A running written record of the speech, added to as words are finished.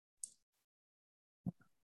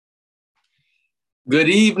Good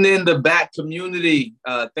evening, the back community.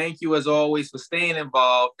 Thank you, as always, for staying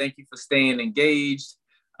involved. Thank you for staying engaged.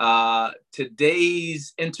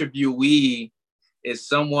 Today's interviewee is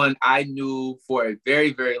someone I knew for a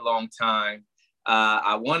very, very long time.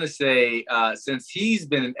 I want to say since he's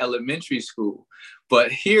been in elementary school.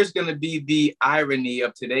 But here's going to be the irony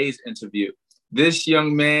of today's interview. This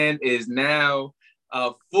young man is now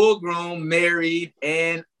full grown, married,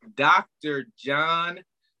 and Dr. John.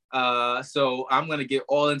 So I'm going to get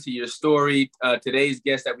all into your story. Today's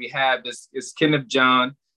guest that we have is Kenneth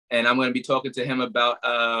John, and I'm going to be talking to him about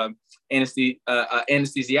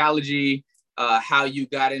anesthesiology, how you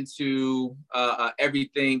got into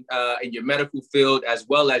everything in your medical field, as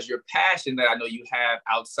well as your passion that I know you have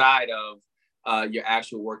outside of your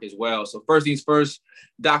actual work as well. So first things first,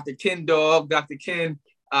 Dr. Ken Dog, Dr. Ken,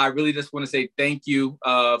 I really just want to say thank you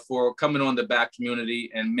for coming on the back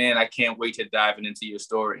community. And man, I can't wait to dive into your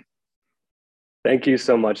story. Thank you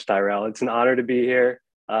so much, Tyrell. It's an honor to be here.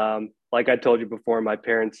 Like I told you before, my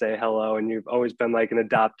parents say hello, and you've always been like an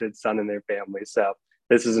adopted son in their family. So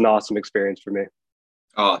this is an awesome experience for me.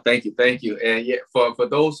 Oh, thank you, thank you. And yeah, for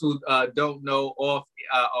those who don't know, what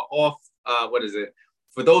is it?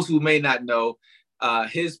 For those who may not know,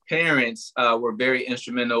 his parents were very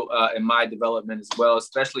instrumental in my development as well,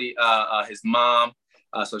 especially his mom.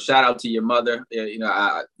 So shout out to your mother.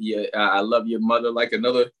 I love your mother like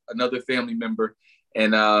another family member.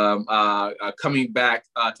 And coming back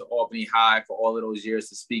to Albany High for all of those years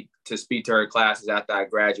to speak to her classes after I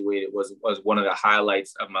graduated was one of the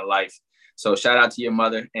highlights of my life. So shout out to your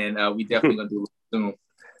mother, and we definitely gonna do it soon.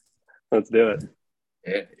 Let's do it.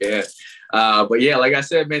 Yeah. But yeah, like I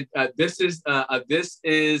said, man, this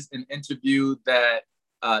is an interview that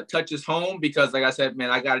touches home because, like I said, man,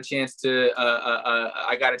 I got a chance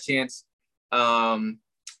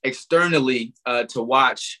externally to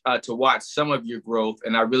watch some of your growth,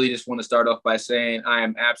 and I really just want to start off by saying I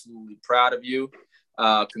am absolutely proud of you.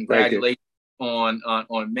 Congratulations on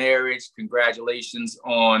marriage, congratulations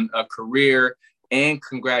on a career, and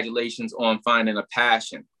congratulations on finding a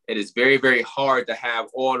passion. It is very, very hard to have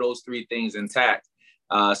all those three things intact.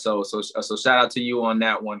 So shout out to you on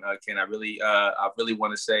that one, Ken. I really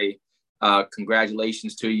want to say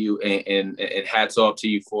congratulations to you and hats off to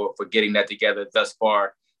you for getting that together thus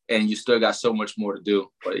far. And you still got so much more to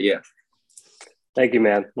do. But yeah. Thank you,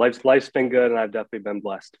 man. Life's been good, and I've definitely been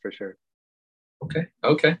blessed for sure.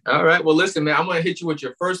 Okay. All right. Well, listen, man, I'm going to hit you with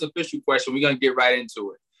your first official question. We're going to get right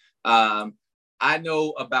into it. I know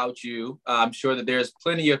about you. I'm sure that there's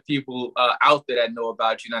plenty of people out there that know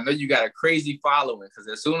about you. And I know you got a crazy following because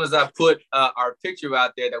as soon as I put our picture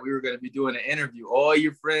out there that we were going to be doing an interview, all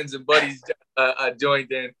your friends and buddies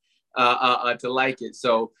joined in to like it.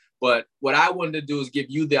 So, but what I wanted to do is give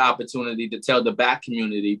you the opportunity to tell the back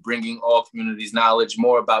community, bringing all communities knowledge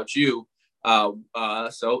more about you.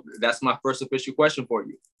 So that's my first official question for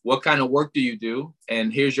you. What kind of work do you do?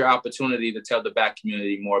 And here's your opportunity to tell the back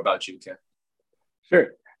community more about you, Ken.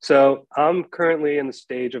 Sure. So I'm currently in the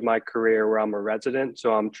stage of my career where I'm a resident.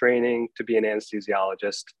 So I'm training to be an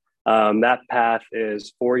anesthesiologist. That path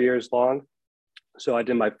is 4 years long. So I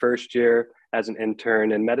did my first year as an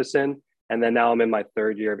intern in medicine, and then now I'm in my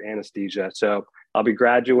third year of anesthesia. So I'll be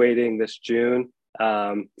graduating this June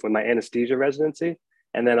with my anesthesia residency,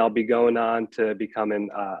 and then I'll be going on to become an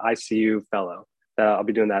ICU fellow. I'll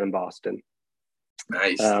be doing that in Boston.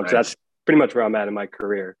 Nice. So that's pretty much where I'm at in my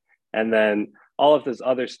career. And then all of this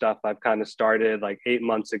other stuff I've kind of started like 8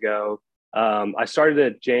 months ago. I started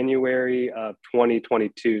it January of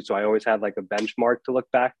 2022. So I always had like a benchmark to look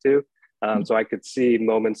back to. So I could see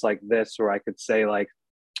moments like this where I could say like,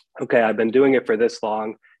 okay, I've been doing it for this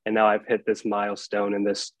long and now I've hit this milestone in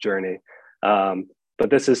this journey. But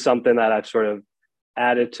this is something that I've sort of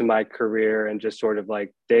added to my career and just sort of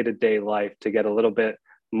like day-to-day life to get a little bit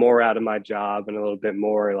more out of my job and a little bit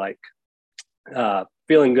more like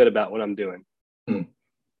feeling good about what I'm doing.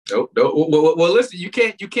 No. Well, listen, you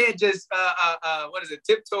can't just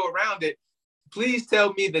tiptoe around it. Please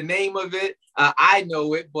tell me the name of it. I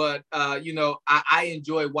know it, but I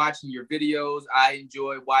enjoy watching your videos. I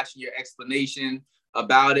enjoy watching your explanation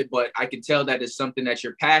about it, but I can tell that it's something that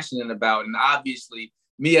you're passionate about. And obviously,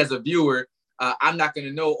 me as a viewer, I'm not going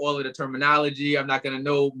to know all of the terminology. I'm not going to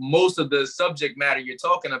know most of the subject matter you're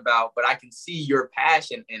talking about, but I can see your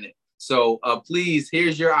passion in it. So please,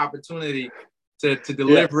 here's your opportunity to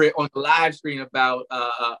deliver it on the live screen about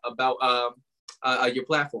your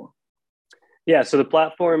platform. Yeah, so the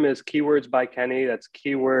platform is Keywords by Kenny. That's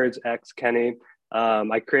Keywords X Kenny.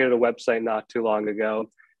 I created a website not too long ago,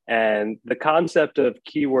 and the concept of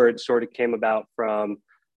keywords sort of came about from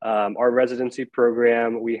our residency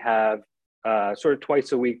program. We have sort of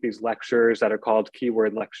twice a week these lectures that are called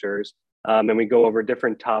keyword lectures. And we go over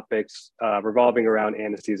different topics revolving around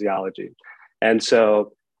anesthesiology. And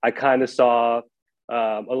so I kind of saw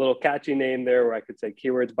a little catchy name there where I could say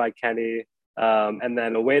Keywords by Kenny. And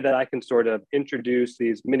then a way that I can sort of introduce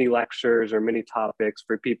these mini lectures or mini topics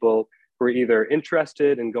for people who are either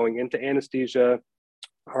interested in going into anesthesia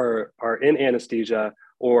or are in anesthesia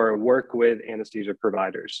or work with anesthesia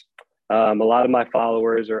providers. A lot of my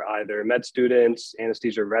followers are either med students,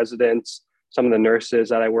 anesthesia residents, some of the nurses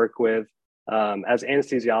that I work with. As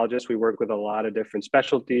anesthesiologists, we work with a lot of different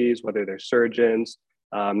specialties, whether they're surgeons,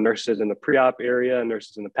 nurses in the pre-op area,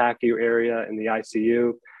 nurses in the PACU area, in the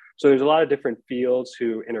ICU. So there's a lot of different fields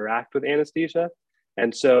who interact with anesthesia.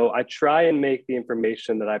 And so I try and make the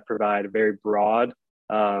information that I provide very broad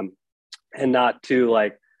and not too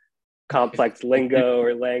like complex lingo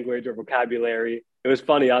or language or vocabulary. It was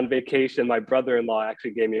funny, on vacation, my brother-in-law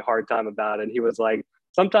actually gave me a hard time about it. And he was like,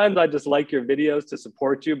 sometimes I just like your videos to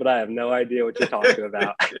support you, but I have no idea what you're talking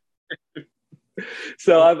about.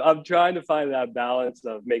 So I'm trying to find that balance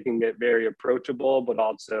of making it very approachable, but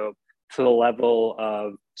also to the level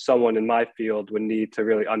of someone in my field would need to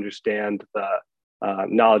really understand the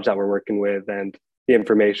knowledge that we're working with and the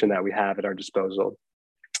information that we have at our disposal.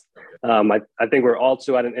 I think we're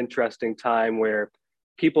also at an interesting time where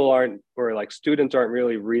people aren't, or like students aren't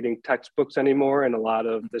really reading textbooks anymore. And a lot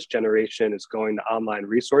of this generation is going to online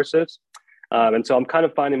resources. And so I'm kind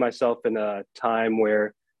of finding myself in a time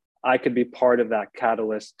where I could be part of that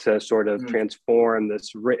catalyst to sort of transform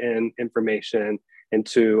this written information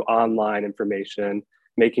into online information,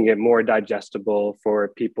 making it more digestible for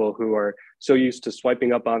people who are so used to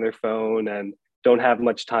swiping up on their phone and don't have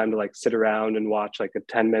much time to like sit around and watch like a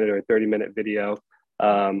 10-minute or 30-minute video,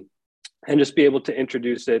 and just be able to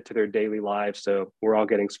introduce it to their daily lives. So we're all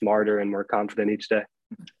getting smarter and more confident each day.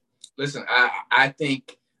 Listen, I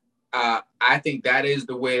think that is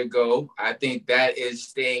the way to go. I think that is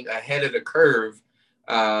staying ahead of the curve,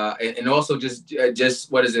 and also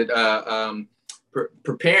just what is it?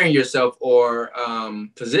 Preparing yourself or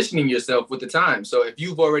positioning yourself with the time. So if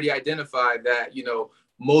you've already identified that,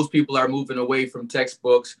 most people are moving away from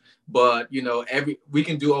textbooks, but we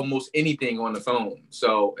can do almost anything on the phone.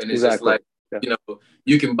 So, and it's just like,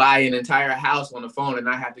 you can buy an entire house on the phone and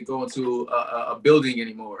not have to go into a building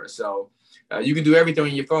anymore. So you can do everything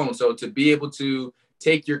on your phone. So to be able to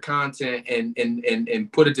take your content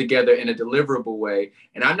and put it together in a deliverable way.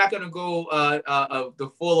 And I'm not going to go the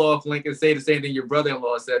full off link and say the same thing your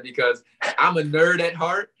brother-in-law said, because I'm a nerd at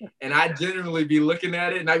heart and I generally be looking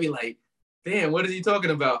at it and I'd be like, damn, what is he talking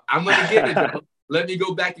about? I'm going to get it, though. Let me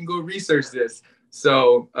go back and go research this.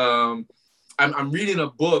 So I'm reading a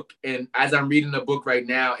book, and as I'm reading the book right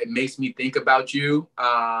now, it makes me think about you.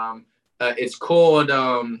 It's called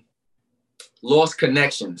Lost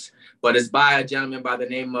Connections, but it's by a gentleman by the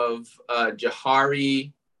name of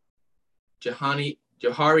Jahari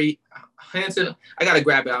Hansen. I gotta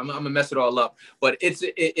grab it. I'm gonna mess it all up. But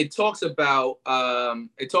it talks about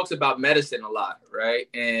medicine a lot, right?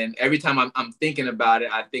 And every time I'm thinking about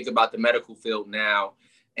it, I think about the medical field now,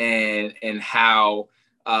 and how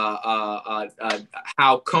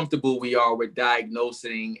comfortable we are with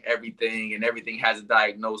diagnosing everything, and everything has a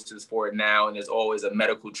diagnosis for it now, and there's always a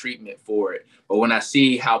medical treatment for it. But when I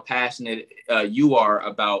see how passionate you are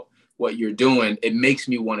about what you're doing, it makes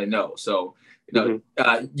me want to know. So you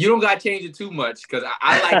don't got to change it too much, because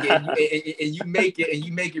I like it, and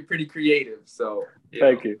you make it pretty creative. So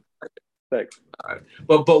thank you. Thanks.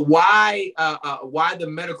 But why the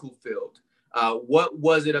medical field? What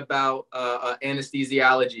was it about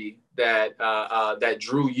anesthesiology that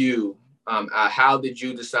drew you? How did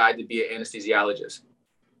you decide to be an anesthesiologist?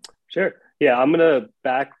 Sure. Yeah, I'm gonna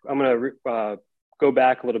go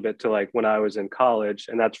back a little bit to like when I was in college,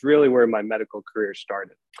 and that's really where my medical career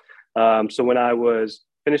started. So when I was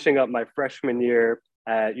finishing up my freshman year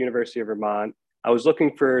at University of Vermont, I was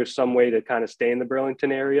looking for some way to kind of stay in the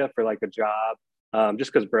Burlington area for like a job,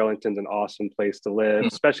 just because Burlington's an awesome place to live,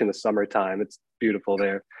 especially in the summertime. It's beautiful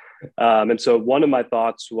there. And so one of my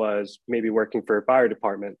thoughts was maybe working for a fire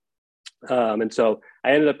department. And so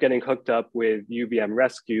I ended up getting hooked up with UVM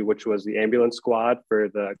Rescue, which was the ambulance squad for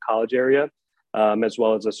the college area, as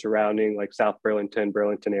well as the surrounding like South Burlington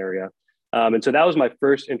area. And so that was my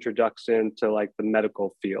first introduction to like the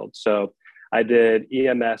medical field. So I did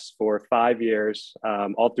EMS for 5 years,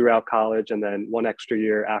 all throughout college, and then one extra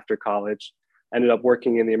year after college. Ended up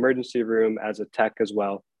working in the emergency room as a tech as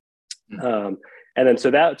well. And then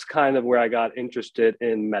so that's kind of where I got interested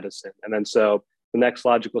in medicine. And then so the next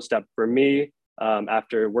logical step for me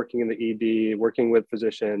after working in the ED, working with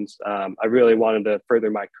physicians, I really wanted to further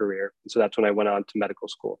my career. So that's when I went on to medical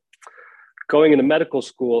school. Going into medical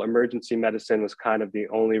school, emergency medicine was kind of the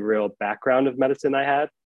only real background of medicine I had.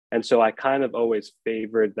 And so I kind of always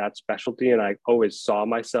favored that specialty, and I always saw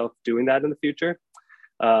myself doing that in the future.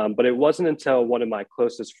 But it wasn't until one of my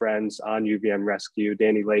closest friends on UVM Rescue,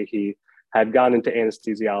 Danny Leahy, had gone into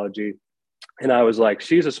anesthesiology. And I was like,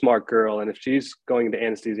 she's a smart girl. And if she's going into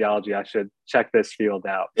anesthesiology, I should check this field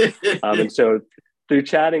out. And so through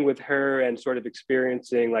chatting with her and sort of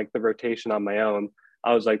experiencing like the rotation on my own,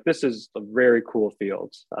 I was like, this is a very cool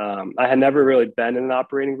field. I had never really been in an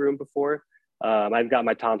operating room before. I'd got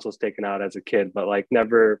my tonsils taken out as a kid, but like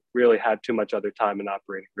never really had too much other time in an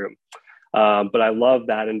operating room. But I love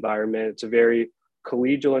that environment. It's a very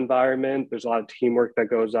collegial environment. There's a lot of teamwork that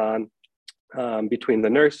goes on between the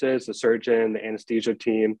nurses, the surgeon, the anesthesia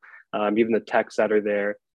team, even the techs that are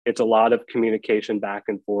there. It's a lot of communication back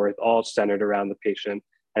and forth, all centered around the patient,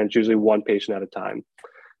 and it's usually one patient at a time.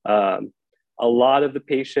 A lot of the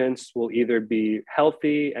patients will either be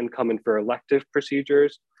healthy and come in for elective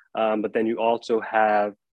procedures, but then you also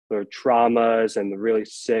have the traumas and the really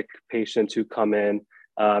sick patients who come in.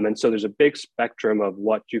 And so there's a big spectrum of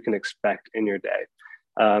what you can expect in your day.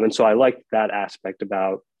 And so I liked that aspect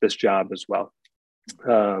about this job as well.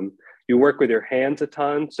 You work with your hands a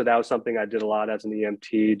ton. So that was something I did a lot as an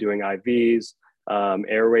EMT, doing IVs,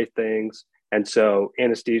 airway things. And so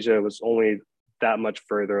anesthesia was only that much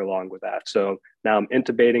further along with that. So now I'm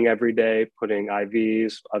intubating every day, putting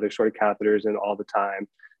IVs, other sort of catheters in all the time.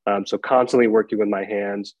 So constantly working with my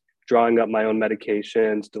hands, drawing up my own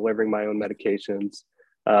medications, delivering my own medications.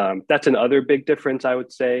 That's another big difference, I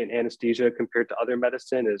would say, in anesthesia compared to other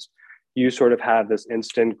medicine is you sort of have this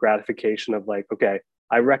instant gratification of like, okay,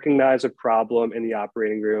 I recognize a problem in the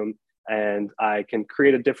operating room and I can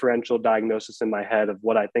create a differential diagnosis in my head of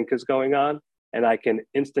what I think is going on. And I can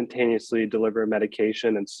instantaneously deliver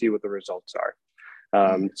medication and see what the results are.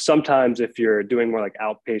 Sometimes if you're doing more like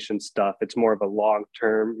outpatient stuff, it's more of a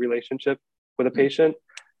long-term relationship with a patient.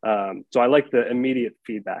 So I like the immediate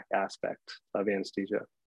feedback aspect of anesthesia.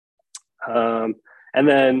 And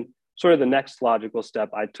then sort of the next logical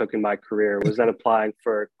step I took in my career was then applying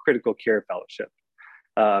for critical care fellowship.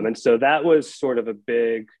 And so that was sort of a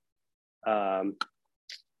big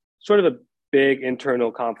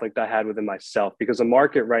internal conflict I had within myself, because the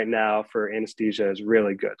market right now for anesthesia is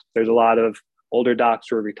really good. There's a lot of older docs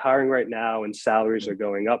who are retiring right now and salaries are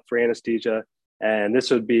going up for anesthesia. And this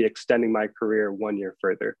would be extending my career 1 year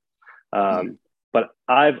further. But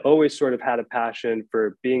I've always sort of had a passion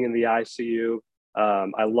for being in the ICU.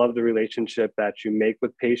 I love the relationship that you make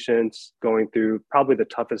with patients going through probably the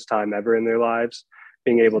toughest time ever in their lives,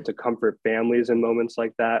 being able to comfort families in moments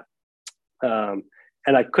like that.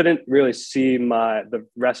 And I couldn't really see the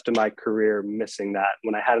rest of my career missing that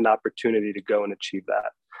when I had an opportunity to go and achieve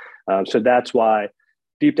that. So that's why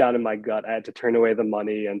deep down in my gut, I had to turn away the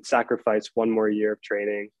money and sacrifice 1 more year of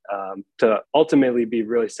training to ultimately be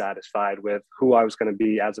really satisfied with who I was going to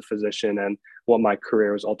be as a physician and what my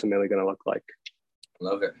career was ultimately going to look like.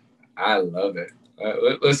 Love it. I love it.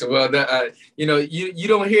 Listen, well, you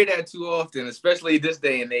don't hear that too often, especially this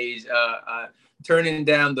day and age, turning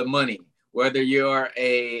down the money, whether you're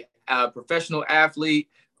a professional athlete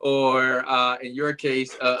or in your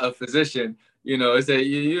case, a physician. It's that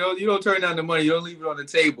you don't turn down the money, you don't leave it on the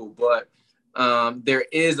table. But there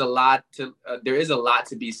is a lot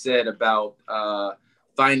to be said about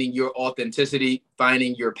finding your authenticity,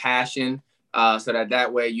 finding your passion, so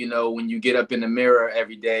that way, when you get up in the mirror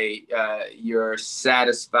every day, you're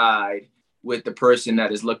satisfied with the person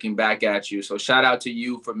that is looking back at you. So shout out to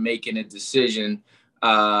you for making a decision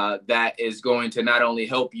that is going to not only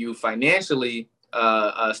help you financially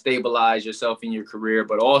stabilize yourself in your career,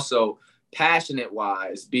 but also passionate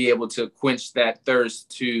wise, be able to quench that thirst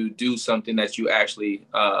to do something that you actually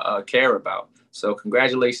care about. So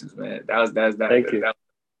congratulations, man. Thank you.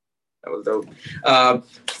 That was dope.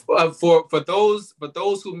 For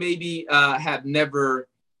those who maybe have never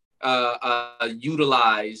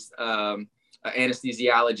utilized an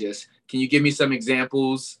anesthesiologist, can you give me some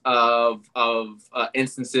examples of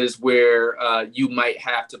instances where you might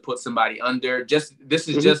have to put somebody under? This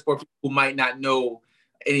is just for people who might not know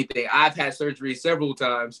anything. I've had surgery several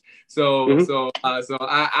times, so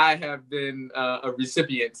I have been a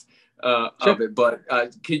recipient of it. But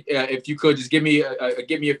if you could just give me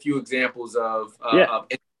a few examples of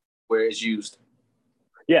where it's used.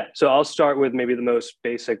 Yeah, so I'll start with maybe the most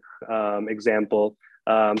basic example.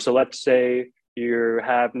 So let's say you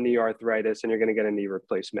have knee arthritis and you're going to get a knee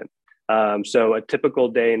replacement. So a typical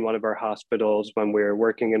day in one of our hospitals when we're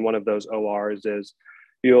working in one of those ORs is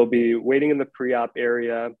you'll be waiting in the pre-op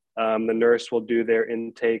area. The nurse will do their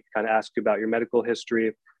intake, kind of ask you about your medical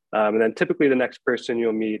history. And then typically the next person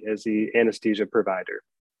you'll meet is the anesthesia provider.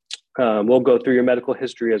 We'll go through your medical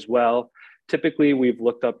history as well. Typically, we've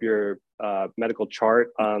looked up your medical chart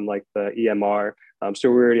on like the EMR. So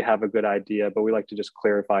we already have a good idea, but we like to just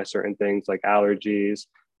clarify certain things like allergies,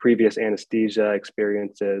 previous anesthesia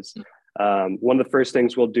experiences. One of the first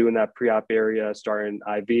things we'll do in that pre-op area, start an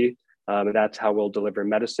IV, and that's how we'll deliver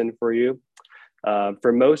medicine for you.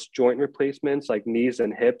 For most joint replacements like knees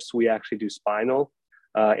and hips, we actually do spinal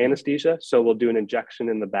anesthesia. So we'll do an injection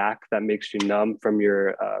in the back that makes you numb from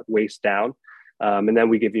your waist down. And then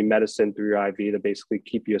we give you medicine through your IV to basically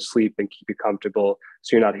keep you asleep and keep you comfortable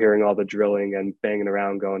so you're not hearing all the drilling and banging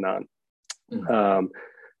around going on.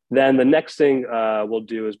 Then the next thing we'll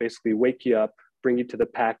do is basically wake you up, bring you to the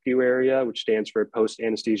PACU area, which stands for Post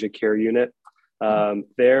Anesthesia Care Unit.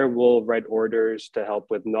 There we'll write orders to help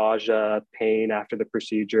with nausea, pain after the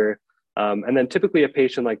procedure. And then typically a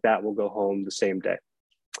patient like that will go home the same day.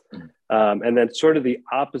 And then sort of the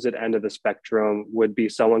opposite end of the spectrum would be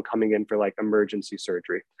someone coming in for like emergency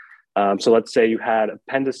surgery. So let's say you had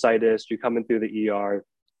appendicitis, you come in through the ER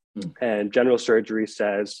and general surgery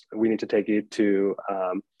says, we need to take you to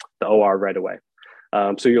the OR right away.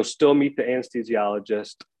 So you'll still meet the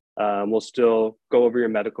anesthesiologist. We'll still go over your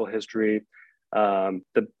medical history.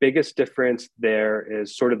 The biggest difference there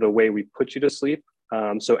is sort of the way we put you to sleep.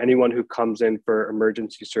 So anyone who comes in for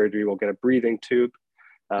emergency surgery will get a breathing tube.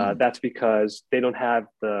 That's because they don't have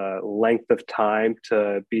the length of time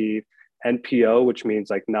to be NPO, which means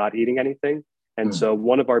like not eating anything. And so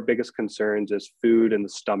one of our biggest concerns is food in the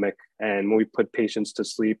stomach. And when we put patients to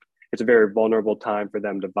sleep, it's a very vulnerable time for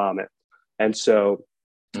them to vomit. And so,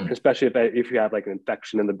 especially if you have like an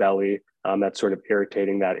infection in the belly, that's sort of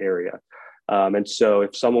irritating that area. And so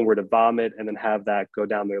if someone were to vomit and then have that go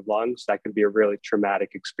down their lungs, that could be a really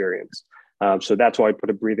traumatic experience. So that's why I put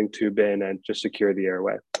a breathing tube in and just secure the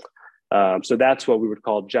airway. So that's what we would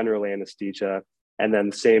call general anesthesia. And then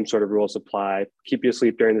the same sort of rules apply. Keep you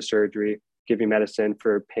asleep during the surgery, give you medicine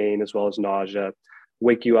for pain as well as nausea,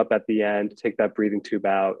 wake you up at the end, take that breathing tube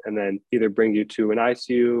out, and then either bring you to an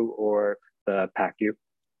ICU or the PACU.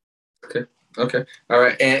 Okay. All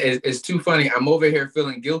right. And it's too funny. I'm over here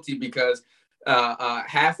feeling guilty because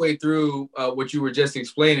halfway through what you were just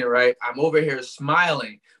explaining, right? I'm over here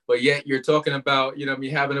smiling, but yet you're talking about, me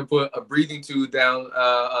having to put a breathing tube down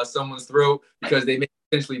someone's throat because they may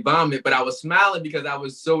potentially vomit. But I was smiling because I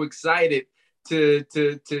was so excited to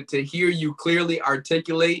hear you clearly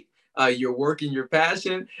articulate your work and your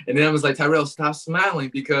passion. And then I was like, Tyrell, stop smiling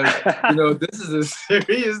because, this is a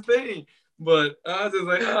serious thing. But I was just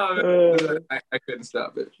like, oh, I couldn't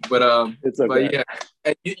stop it. But it's okay. But yeah,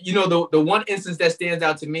 the one instance that stands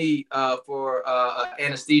out to me for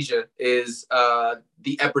anesthesia is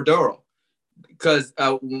the epidural, because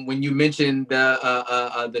when you mentioned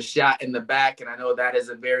the shot in the back, and I know that is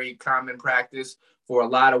a very common practice for a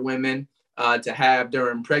lot of women to have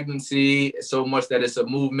during pregnancy, so much that it's a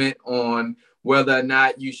movement on whether or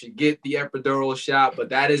not you should get the epidural shot, but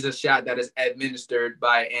that is a shot that is administered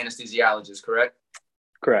by anesthesiologists, correct?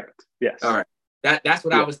 Correct. Yes. All right. That's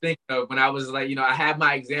what I was thinking of when I was like, I have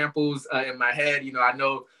my examples in my head. I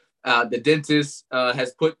know the dentist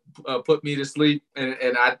has put me to sleep, and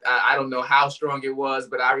I don't know how strong it was,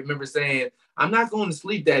 but I remember saying, I'm not going to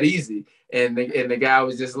sleep that easy. And the guy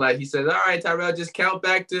was just like, he said, all right, Tyrell, just count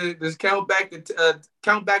back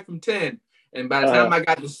from 10. And by the time I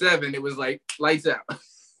got to 7, it was like lights out.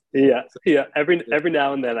 Yeah. Every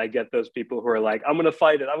now and then I get those people who are like, I'm gonna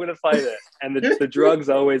fight it, and the drugs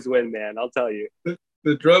always win, man. I'll tell you.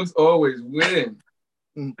 The drugs always win.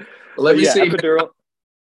 Let me see. Epidural.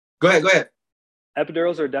 Go ahead.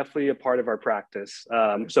 Epidurals are definitely a part of our practice.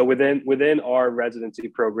 So within our residency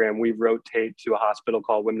program, we rotate to a hospital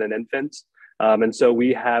called Women and Infants. And so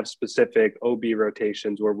we have specific OB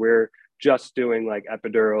rotations where we're just doing like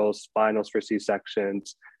epidurals, spinals for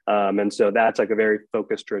C-sections. And so that's like a very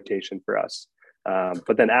focused rotation for us.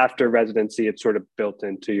 But then after residency, it's sort of built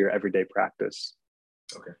into your everyday practice.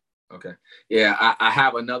 Okay. Yeah, I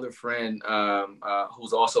have another friend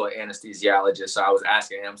who's also an anesthesiologist. So I was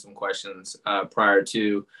asking him some questions prior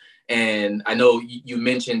to, and I know you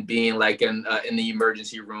mentioned being like in the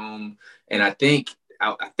emergency room, and I think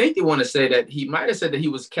they want to say that he might have said that he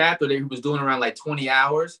was capped or that he was doing around like 20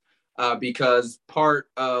 hours because part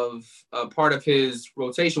of his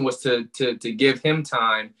rotation was to give him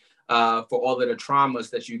time for all of the traumas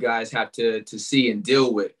that you guys have to see and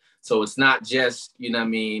deal with. So it's not just,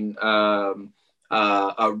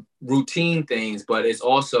 routine things, but it's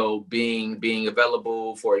also being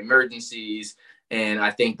available for emergencies. And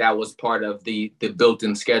I think that was part of the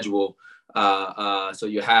built-in schedule. So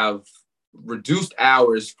you have reduced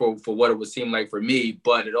hours for what it would seem like for me,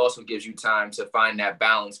 but it also gives you time to find that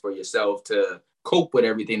balance for yourself to cope with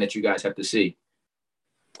everything that you guys have to see.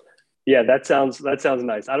 Yeah, that sounds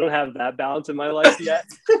nice. I don't have that balance in my life yet,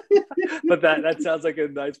 but that sounds like a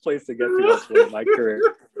nice place to get to hopefully in my career.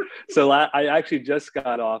 So I actually just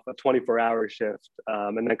got off a 24-hour shift,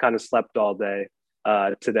 and then kind of slept all day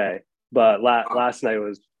today. But last night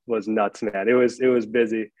was nuts, man. It was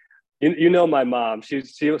busy. You know my mom.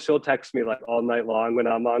 She'll text me like all night long when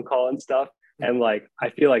I'm on call and stuff. And like I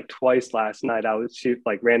feel like twice last night she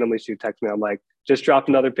randomly text me. I'm like, just dropped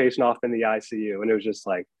another patient off in the ICU, and it was just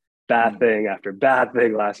like bad thing after bad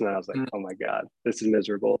thing last night. I was like, oh my God, this is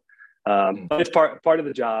miserable. But it's part of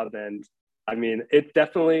the job. And I mean, it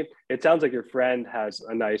sounds like your friend has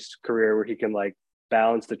a nice career where he can like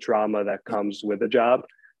balance the trauma that comes with the job.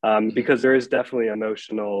 Because there is definitely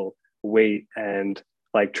emotional weight and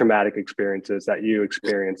like traumatic experiences that you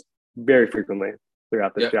experience very frequently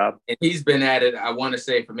throughout this job. And he's been at it, I want to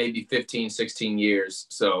say, for maybe 15, 16 years.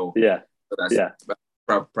 So that's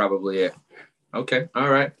probably it. Okay. All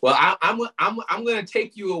right. Well, I'm going to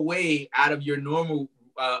take you away out of your normal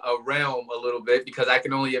realm a little bit, because I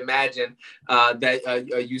can only imagine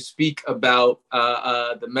that you speak about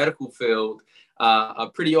the medical field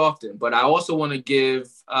pretty often. But I also want to give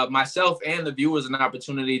myself and the viewers an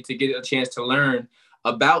opportunity to get a chance to learn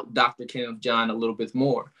about Dr. Kenneth John a little bit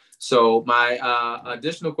more. So my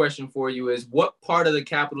additional question for you is, what part of the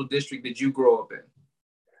Capital District did you grow up in?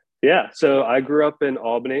 Yeah. So I grew up in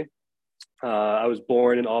Albany. I was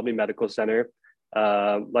born in Albany Medical Center.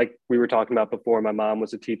 Like we were talking about before, my mom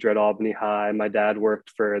was a teacher at Albany High. My dad worked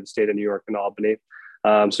for the state of New York in Albany.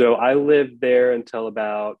 So I lived there until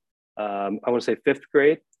about, I want to say 5th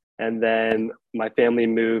grade. And then my family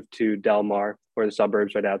moved to Del Mar, or the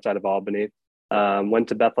suburbs right outside of Albany. Went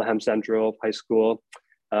to Bethlehem Central High School.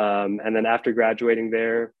 And then after graduating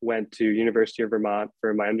there, went to University of Vermont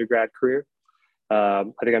for my undergrad career. I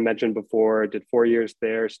think I mentioned before, did 4 years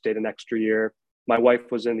there, stayed an extra year. My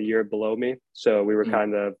wife was in the year below me. So we were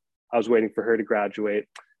I was waiting for her to graduate.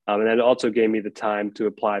 And then it also gave me the time to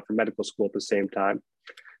apply for medical school at the same time.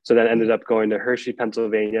 So then ended up going to Hershey,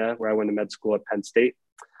 Pennsylvania, where I went to med school at Penn State.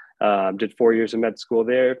 Did 4 years of med school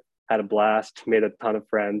there, had a blast, made a ton of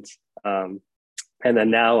friends. And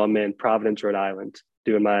then now I'm in Providence, Rhode Island,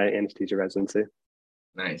 doing my anesthesia residency.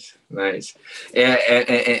 Nice.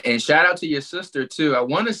 And shout out to your sister too. I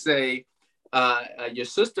want to say your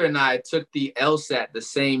sister and I took the LSAT the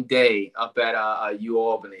same day up at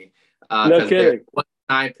UAlbany. No kidding. One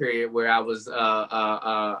time period where I was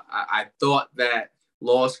I thought that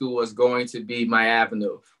law school was going to be my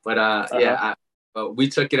avenue, but we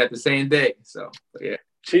took it at the same day. So yeah.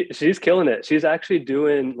 She's killing it. She's actually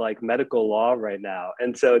doing like medical law right now.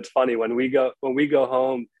 And so it's funny when we go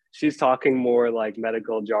home, she's talking more like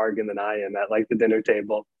medical jargon than I am at like the dinner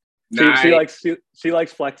table. Nice. She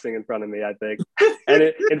likes flexing in front of me, I think,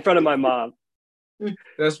 and in front of my mom.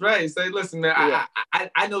 That's right. Say, listen, man, yeah.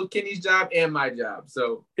 I know Kenny's job and my job.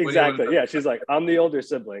 So exactly, yeah. She's like, I'm the older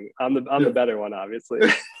sibling. I'm the better one, obviously.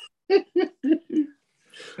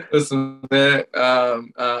 Listen, man. A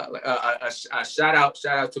shout out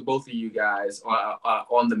to both of you guys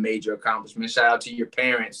on the major accomplishment. Shout out to your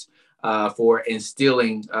parents for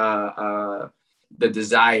instilling the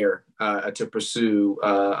desire to pursue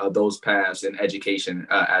those paths in education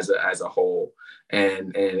as a whole,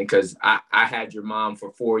 and because I had your mom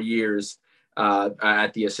for 4 years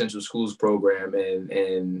at the Essential Schools program,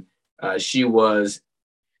 and she was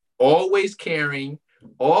always caring,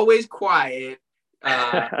 always quiet.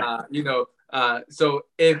 So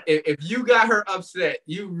if you got her upset,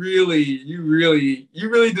 you really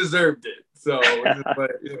deserved it. So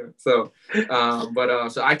so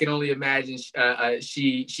I can only imagine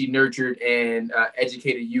she nurtured and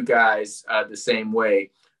educated you guys the same way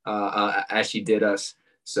as she did us.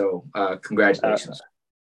 So congratulations.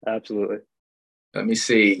 Absolutely. Let me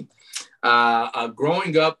see.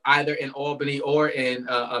 Growing up either in Albany or in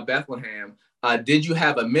Bethlehem, did you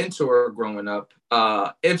have a mentor growing up?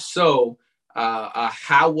 If so,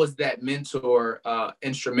 how was that mentor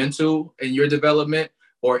instrumental in your development?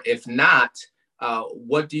 Or if not,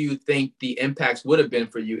 what do you think the impacts would have been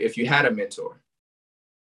for you if you had a mentor?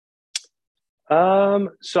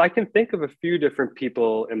 So I can think of a few different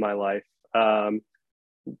people in my life.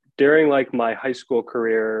 During like my high school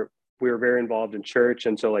career, we were very involved in church.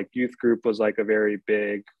 And so like youth group was like a very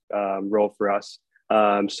big role for us.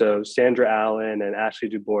 So Sandra Allen and Ashley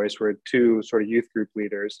Du Bois were two sort of youth group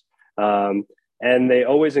leaders. And they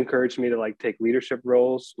always encouraged me to like take leadership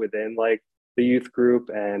roles within like the youth group.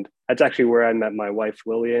 And that's actually where I met my wife,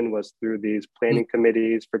 Lillian, was through these planning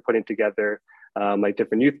committees for putting together like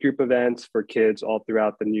different youth group events for kids all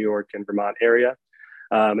throughout the New York and Vermont area.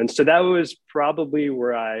 And so that was probably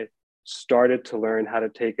where I started to learn how to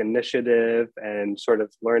take initiative and sort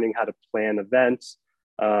of learning how to plan events.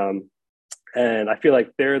 And I feel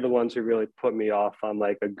like they're the ones who really put me off on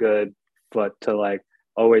like a good foot to like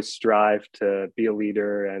always strive to be a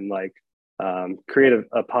leader and like create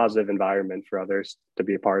a positive environment for others to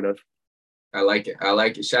be a part of. I like it. I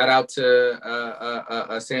like it. Shout out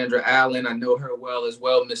to Sandra Allen. I know her well as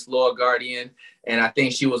well, Miss Law Guardian. And I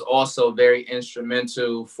think she was also very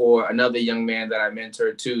instrumental for another young man that I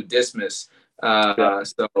mentored too, Dismiss. Yeah.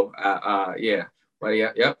 Yeah. Well,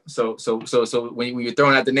 yeah, yep. So when you're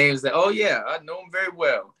throwing out the names, that I know him very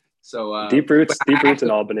well. So deep roots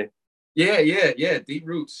in Albany. Yeah, deep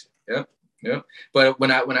roots. Yep. But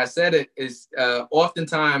when I said it is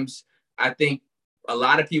oftentimes I think a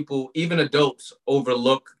lot of people, even adults,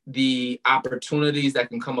 overlook the opportunities that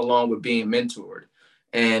can come along with being mentored.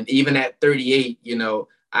 And even at 38,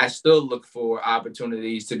 I still look for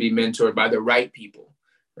opportunities to be mentored by the right people,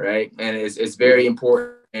 right? And it's very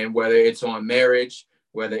important. And whether it's on marriage,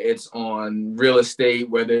 whether it's on real estate,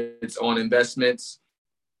 whether it's on investments,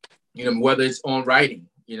 whether it's on writing,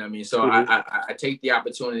 you know what I mean? So I take the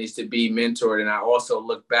opportunities to be mentored. And I also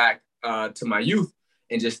look back to my youth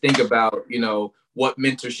and just think about, what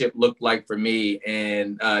mentorship looked like for me,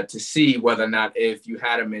 and to see whether or not if you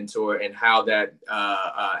had a mentor and how that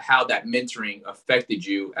mentoring affected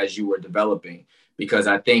you as you were developing. Because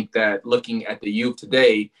I think that looking at the youth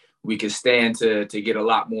today, we can stand to get a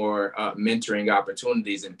lot more mentoring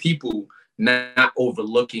opportunities and people not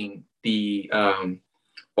overlooking the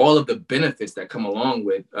all of the benefits that come along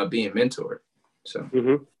with being mentored. So,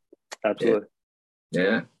 absolutely,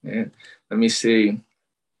 yeah. Let me see.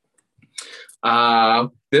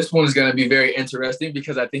 This one is going to be very interesting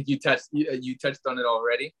because I think you touched on it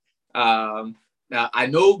already. Now, I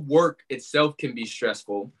know work itself can be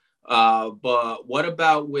stressful, but what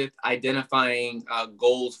about with identifying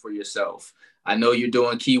goals for yourself? I know you're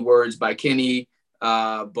doing Keywords by Kenny,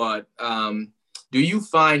 but do you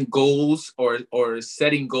find goals or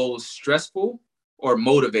setting goals stressful or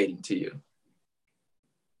motivating to you?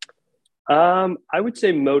 I would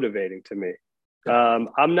say motivating to me.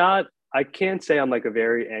 I can't say I'm like a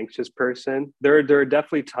very anxious person. There are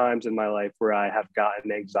definitely times in my life where I have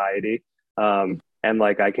gotten anxiety and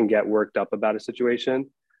like I can get worked up about a situation.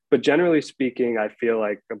 But generally speaking, I feel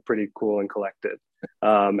like I'm pretty cool and collected.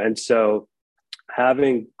 And so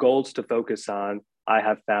having goals to focus on, I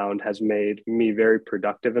have found has made me very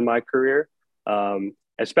productive in my career,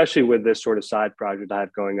 especially with this sort of side project I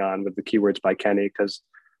have going on with the Keywords by Kenny, because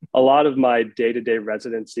a lot of my day-to-day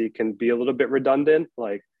residency can be a little bit redundant.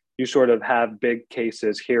 Like you sort of have big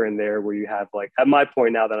cases here and there where you have like, at my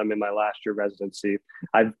point now that I'm in my last year residency,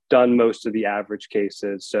 I've done most of the average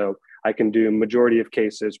cases. So I can do majority of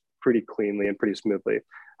cases pretty cleanly and pretty smoothly.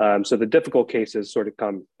 So the difficult cases sort of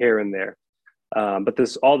come here and there. But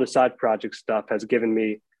all the side project stuff has given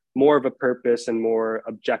me more of a purpose and more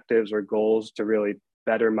objectives or goals to really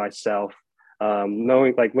better myself.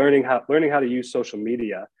 Learning how to use social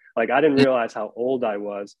media. Like I didn't realize how old I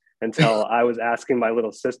was until I was asking my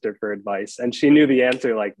little sister for advice, and she knew the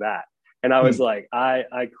answer like that. And I was like,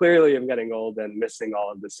 I clearly am getting old and missing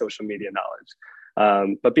all of the social media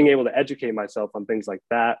knowledge. But being able to educate myself on things like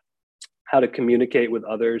that, how to communicate with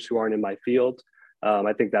others who aren't in my field,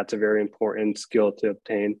 I think that's a very important skill to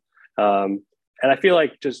obtain. And I feel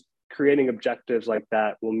like just creating objectives like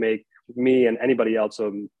that will make me and anybody else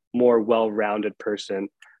a more well-rounded person,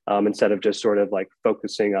 instead of just sort of like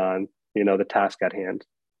focusing on, the task at hand.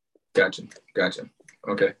 Gotcha.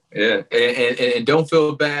 Okay. Yeah. And don't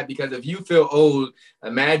feel bad, because if you feel old,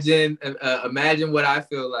 imagine what I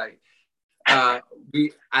feel like. I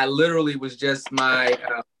literally was just one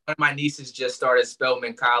of my nieces just started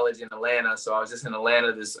Spelman College in Atlanta. So I was just in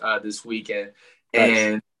Atlanta this weekend.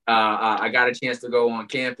 And I got a chance to go on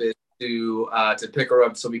campus to pick her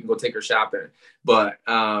up so we can go take her shopping. But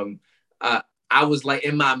I was like,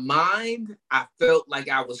 in my mind, I felt like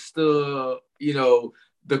I was still,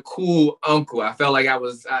 the cool uncle. I felt like I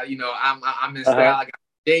was, I'm in style. I got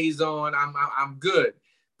days on. I'm good.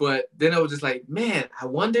 But then I was just like, man, I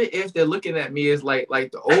wonder if they're looking at me as like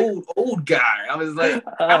the old guy. I was like,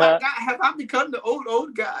 have I become the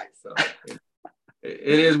old guy? So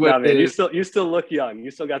it is what it is. You still look young.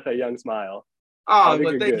 You still got that young smile. Oh,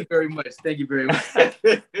 well, thank you very much.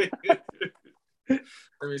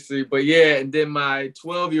 Let me see. But yeah, and then my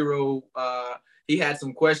 12-year-old, he had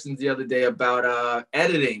some questions the other day about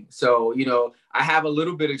editing. So, I have a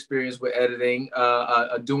little bit of experience with editing,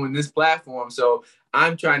 doing this platform. So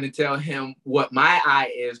I'm trying to tell him what my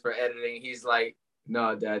eye is for editing. He's like,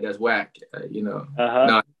 no, Dad, that's whack. No,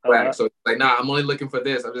 whack. So like, nah, I'm only looking for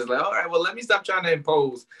this. I'm just like, all right, well, let me stop trying to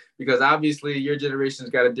impose, because obviously your generation's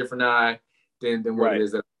got a different eye than what it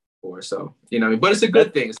is that for. So, but it's a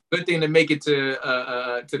good thing. It's a good thing to make it to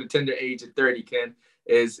the tender age of 30, Ken.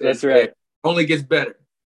 That's right. It only gets better.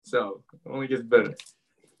 So only gets better.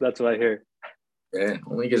 That's what I hear. Yeah,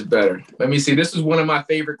 only gets better. Let me see. This is one of my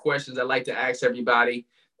favorite questions I like to ask everybody.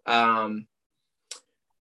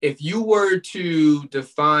 If you were to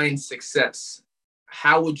define success,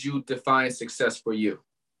 how would you define success for you?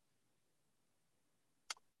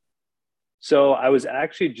 So I was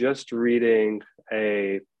actually just reading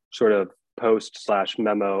a sort of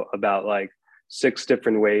post/memo about like 6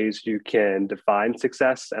 different ways you can define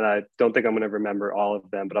success. And I don't think I'm going to remember all of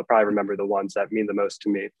them, but I'll probably remember the ones that mean the most to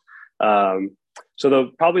me.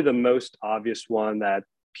 So probably the most obvious one that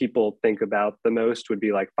people think about the most would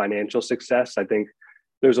be like financial success. I think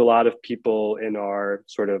there's a lot of people in our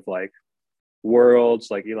sort of like worlds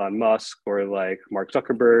like Elon Musk or like Mark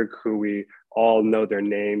Zuckerberg, who we all know their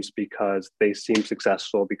names because they seem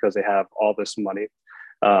successful because they have all this money.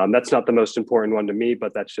 That's not the most important one to me,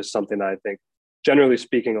 but that's just something that I think, generally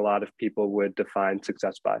speaking, a lot of people would define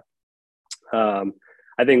success by.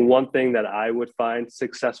 I think one thing that I would find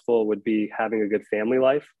successful would be having a good family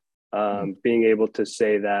life, being able to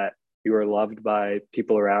say that you are loved by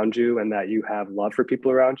people around you and that you have love for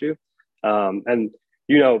people around you. And,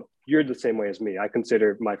 you're the same way as me. I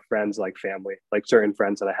consider my friends like family. Like certain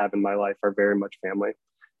friends that I have in my life are very much family.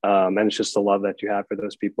 And it's just the love that you have for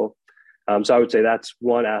those people. So I would say that's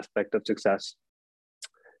one aspect of success.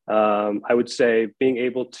 I would say being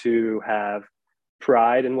able to have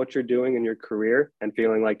pride in what you're doing in your career and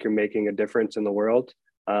feeling like you're making a difference in the world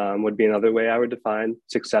would be another way I would define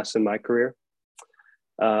success in my career.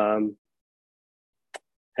 And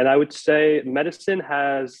I would say medicine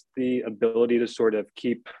has the ability to sort of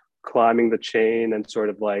keep climbing the chain and sort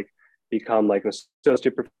of like become like an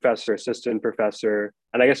associate professor, assistant professor.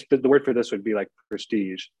 And I guess the word for this would be like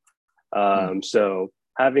prestige. So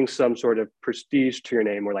having some sort of prestige to your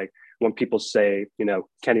name, or like when people say,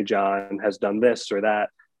 Kenny John has done this or that,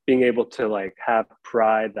 being able to like have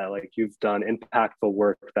pride that like you've done impactful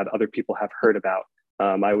work that other people have heard about,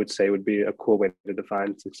 I would say would be a cool way to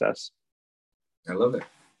define success. I love it.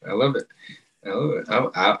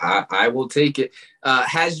 I will take it.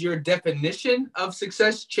 Has your definition of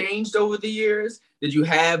success changed over the years? Did you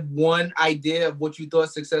have one idea of what you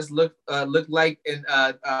thought success looked like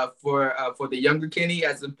for the younger Kenny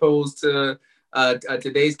as opposed to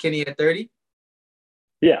today's Kenny at 30?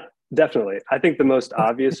 Yeah, definitely. I think the most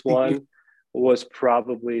obvious one was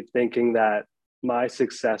probably thinking that my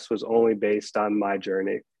success was only based on my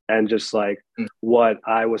journey and just like what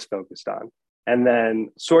I was focused on. And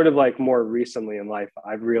then sort of like more recently in life,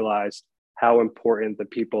 I've realized how important the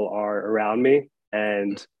people are around me.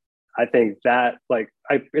 And I think that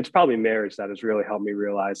it's probably marriage that has really helped me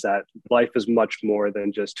realize that life is much more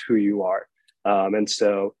than just who you are. And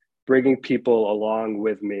so bringing people along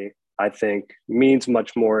with me, I think means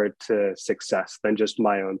much more to success than just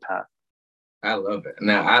my own path. I love it.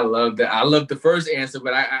 Now I love that. I love the first answer,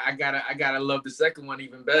 but I gotta love the second one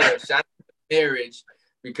even better. Shout out to marriage.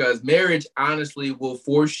 Because marriage honestly will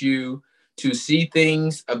force you to see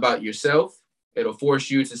things about yourself. It'll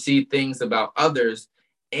force you to see things about others,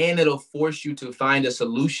 and it'll force you to find a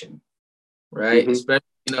solution, right? Mm-hmm.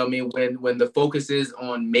 Especially, when the focus is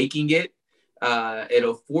on making it,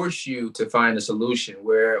 it'll force you to find a solution.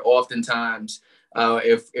 Where oftentimes,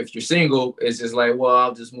 if you're single, it's just like, well,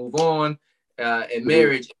 I'll just move on. In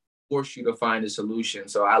marriage, it forces you to find a solution.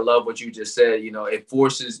 So I love what you just said. It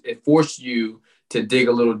forced you to dig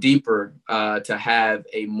a little deeper, to have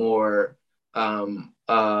a more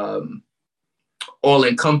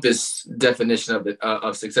all-encompass definition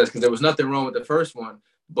of success. Because there was nothing wrong with the first one,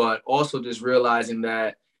 but also just realizing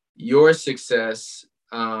that your success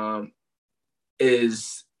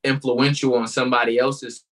is influential on somebody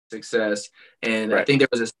else's success. And right. I think there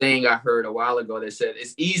was a saying I heard a while ago that said,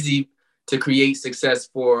 it's easy to create success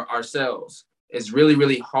for ourselves. It's really,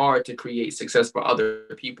 really hard to create success for other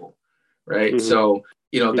people. Right. Mm-hmm. So,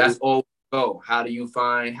 that's all we go. How do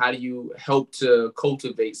you help to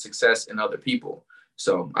cultivate success in other people?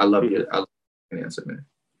 So I love your answer, man.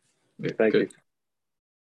 Yeah, Thank you.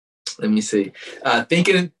 Let me see.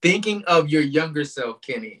 Thinking of your younger self,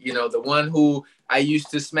 Kenny, the one who I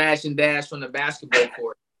used to smash and dash on the basketball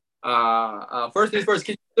court. First things first,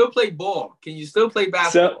 can you still play ball? Can you still play So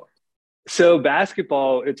basketball? So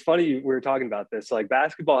basketball, it's funny we were talking about this. Like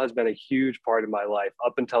basketball has been a huge part of my life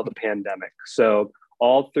up until the pandemic. So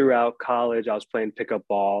all throughout college, I was playing pickup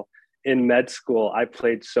ball. In med school, I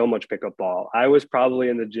played so much pickup ball. I was probably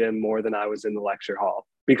in the gym more than I was in the lecture hall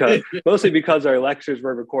because mostly because our lectures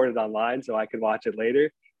were recorded online, so I could watch it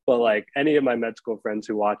later. But like any of my med school friends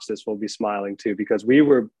who watch this will be smiling too because we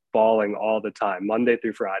were balling all the time, Monday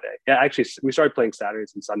through Friday. Yeah, actually, we started playing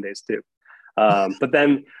Saturdays and Sundays too. But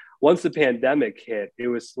then once the pandemic hit, it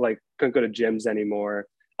was like couldn't go to gyms anymore.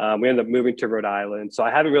 We ended up moving to Rhode Island, so I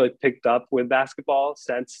haven't really picked up with basketball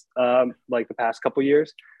since like the past couple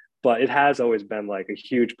years, but it has always been like a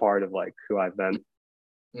huge part of like who I've been.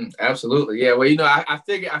 Absolutely, yeah. Well, I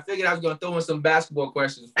figured I was going to throw in some basketball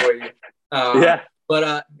questions for you. Uh, Yeah,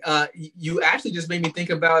 but you actually just made me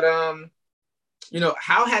think about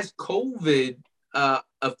how has COVID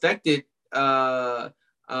affected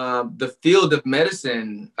the field of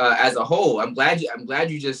medicine as a whole. I'm glad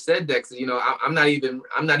you just said that because I'm not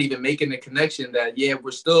even making the connection that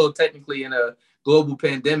we're still technically in a global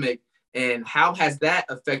pandemic, and how has that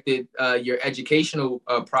affected your educational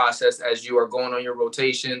process as you are going on your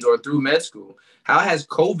rotations or through med school? How has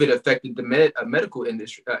COVID affected the medical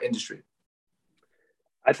industry?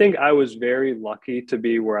 I think I was very lucky to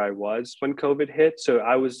be where I was when COVID hit. So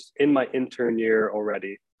I was in my intern year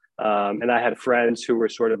already. And I had friends who were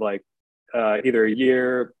sort of like either a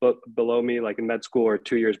year below me, like in med school, or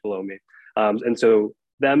 2 years below me. And so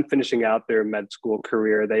them finishing out their med school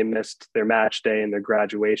career, they missed their match day and their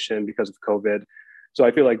graduation because of COVID. So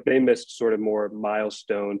I feel like they missed sort of more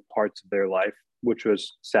milestone parts of their life, which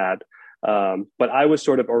was sad. But I was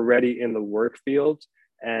sort of already in the work field,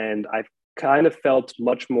 and I kind of felt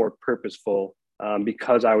much more purposeful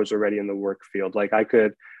because I was already in the work field. Like I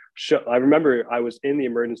remember I was in the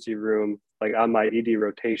emergency room, like on my ED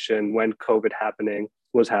rotation when COVID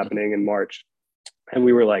was happening in March. And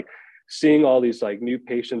we were like seeing all these like new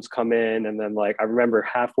patients come in. And then like, I remember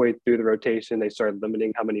halfway through the rotation, they started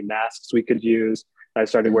limiting how many masks we could use. I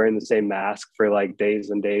started wearing the same mask for like days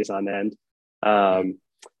and days on end.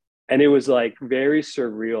 And it was like very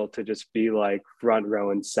surreal to just be like front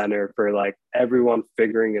row and center for like everyone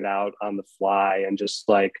figuring it out on the fly and just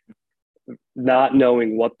like not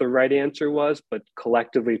knowing what the right answer was, but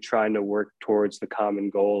collectively trying to work towards the common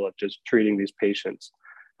goal of just treating these patients.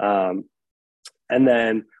 And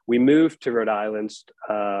then we moved to Rhode Island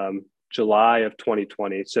July of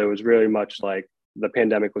 2020. So it was really much like the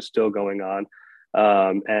pandemic was still going on.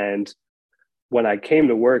 And when I came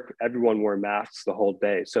to work, everyone wore masks the whole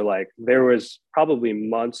day. So like there was probably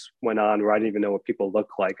months went on where I didn't even know what people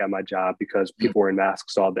looked like at my job because people were in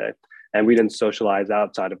masks all day. And we didn't socialize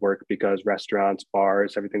outside of work because restaurants,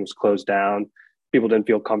 bars, everything was closed down. People didn't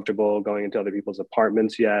feel comfortable going into other people's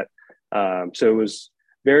apartments yet. So it was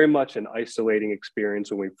very much an isolating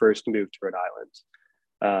experience when we first moved to Rhode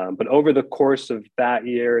Island. But over the course of that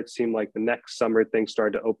year, it seemed like the next summer things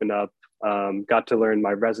started to open up. Got to learn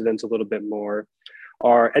my residents a little bit more.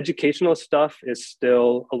 Our educational stuff is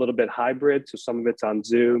still a little bit hybrid. So some of it's on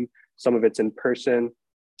Zoom, some of it's in person.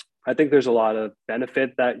 I think there's a lot of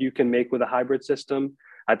benefit that you can make with a hybrid system.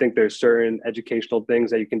 I think there's certain educational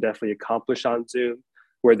things that you can definitely accomplish on Zoom,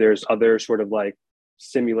 where there's other sort of like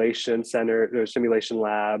simulation center or simulation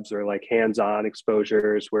labs or like hands-on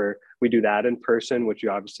exposures where we do that in person, which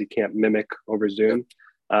you obviously can't mimic over Zoom.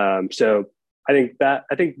 So I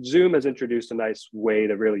think Zoom has introduced a nice way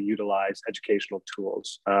to really utilize educational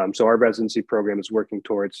tools. So our residency program is working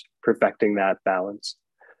towards perfecting that balance.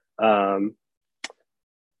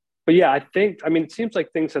 But yeah, it seems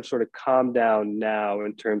like things have sort of calmed down now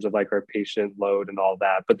in terms of like our patient load and all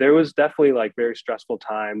that. But there was definitely like very stressful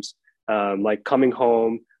times, like coming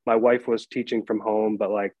home. My wife was teaching from home,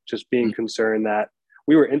 but like just being concerned that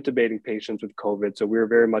we were intubating patients with COVID. So we were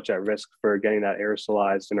very much at risk for getting that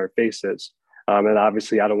aerosolized in our faces. And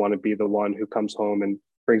obviously, I don't want to be the one who comes home and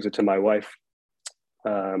brings it to my wife.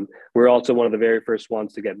 We're also one of the very first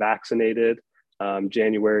ones to get vaccinated,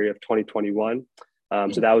 January of 2021.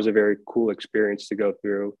 So that was a very cool experience to go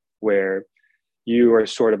through where you are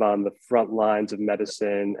sort of on the front lines of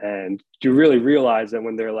medicine and you really realize that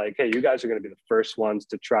when they're like, hey, you guys are going to be the first ones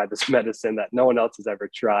to try this medicine that no one else has ever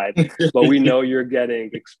tried, but we know you're getting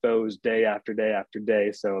exposed day after day after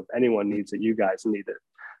day. So if anyone needs it, you guys need it.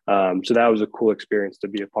 So that was a cool experience to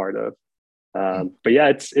be a part of. But yeah,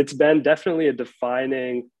 it's been definitely a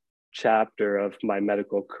defining chapter of my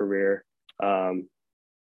medical career.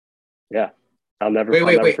 Yeah. I'll never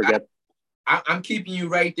forget. I'm keeping you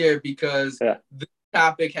right there because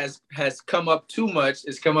topic has come up too much.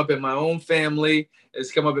 It's come up in my own family.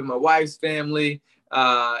 It's come up in my wife's family.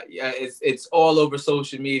 Yeah, it's all over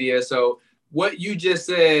social media. So what you just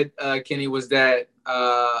said, Kenny, was that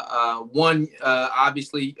one,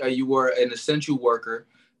 obviously, you were an essential worker.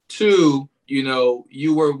 Two,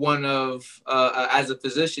 you were one of, as a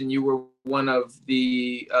physician, you were one of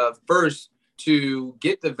the first to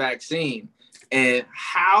get the vaccine. And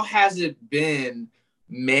how has it been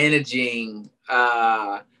managing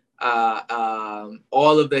all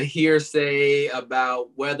of the hearsay about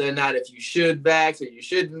whether or not if you should vax or you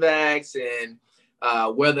shouldn't vax, and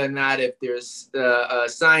whether or not if there's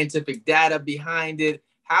scientific data behind it?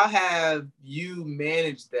 How have you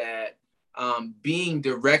managed that, being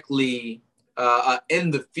directly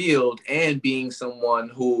in the field and being someone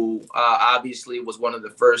who obviously was one of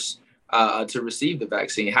the first to receive the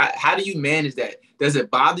vaccine? How do you manage that? Does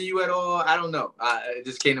it bother you at all? I don't know. It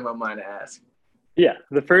just came to my mind to ask. Yeah,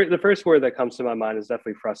 the first word that comes to my mind is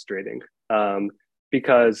definitely frustrating,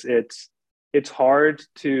 because it's hard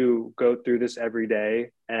to go through this every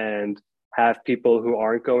day and have people who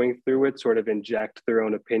aren't going through it sort of inject their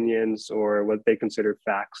own opinions or what they consider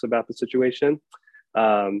facts about the situation.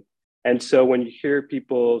 And so when you hear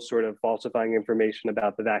people sort of falsifying information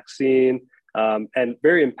about the vaccine, and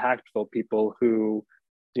very impactful people who,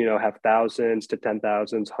 have thousands to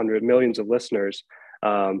 10,000s, 100 millions of listeners,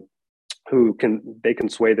 who can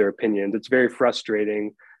sway their opinions. It's very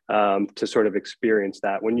frustrating to sort of experience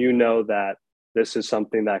that when that this is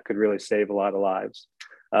something that could really save a lot of lives.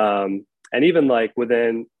 And even like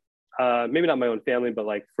within, maybe not my own family, but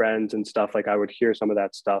like friends and stuff, like I would hear some of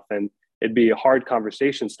that stuff and it'd be hard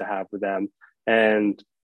conversations to have with them. And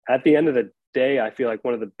at the end of the day, I feel like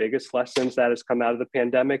one of the biggest lessons that has come out of the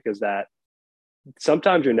pandemic is that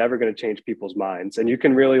sometimes you're never going to change people's minds, and you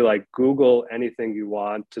can really like Google anything you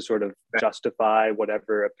want to sort of justify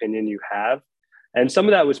whatever opinion you have. And some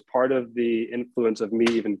of that was part of the influence of me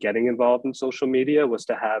even getting involved in social media, was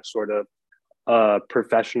to have sort of a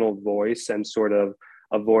professional voice and sort of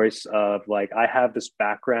a voice of like, I have this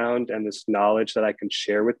background and this knowledge that I can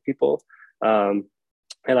share with people.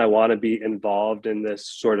 And I want to be involved in this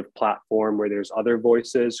sort of platform where there's other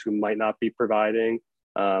voices who might not be providing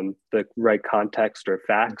the right context or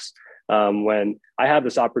facts. When I have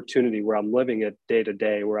this opportunity where I'm living it day to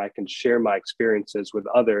day, where I can share my experiences with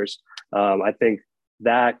others, I think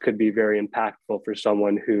that could be very impactful for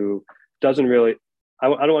someone who doesn't really, I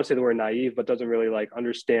don't want to say the word naive, but doesn't really like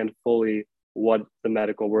understand fully what the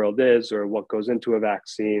medical world is, or what goes into a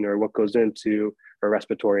vaccine, or what goes into a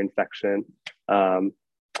respiratory infection.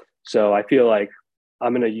 So I feel like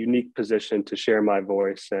I'm in a unique position to share my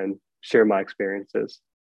voice and share my experiences.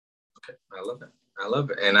 Okay, I love it. I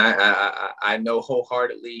love it, and I know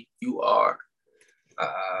wholeheartedly you are.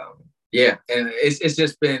 Yeah, and it's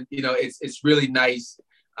just been, it's really nice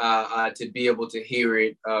to be able to hear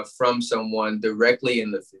it from someone directly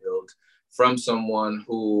in the field, from someone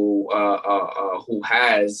who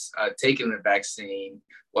has taken the vaccine.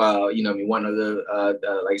 Well, one of the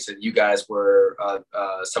like I said, you guys were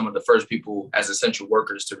some of the first people as essential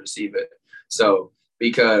workers to receive it. So,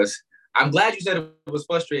 because I'm glad you said it was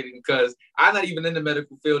frustrating, because I'm not even in the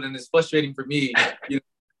medical field, and it's frustrating for me,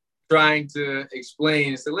 trying to explain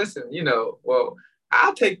and say, listen, well,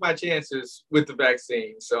 I'll take my chances with the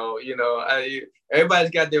vaccine. So,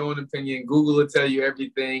 everybody's got their own opinion. Google will tell you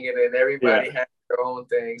everything, and then everybody has their own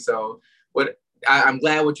thing. So I'm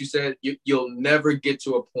glad what you said, you'll never get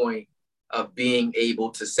to a point of being able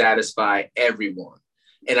to satisfy everyone.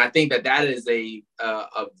 And I think that is a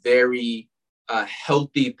very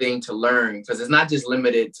healthy thing to learn, because it's not just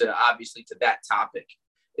limited to, obviously, to that topic.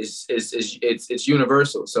 It's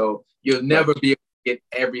universal. So you'll never be able to get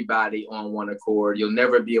everybody on one accord. You'll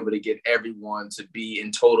never be able to get everyone to be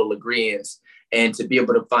in total agreement, and to be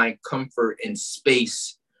able to find comfort and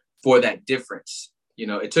space for that difference.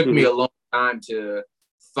 It took me a long time to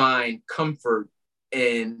find comfort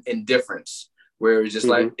in difference, where it's just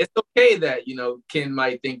like, it's okay that, Ken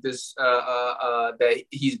might think this, that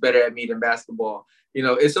he's better at me than basketball.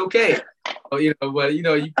 It's okay. But you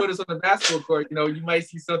put us on the basketball court, you might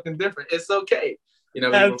see something different. It's okay.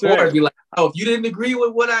 Before I'd be like, oh, if you didn't agree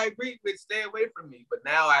with what I agreed with, stay away from me. But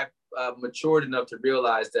now I've matured enough to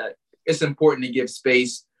realize that it's important to give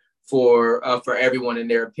space for everyone in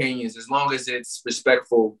their opinions, as long as it's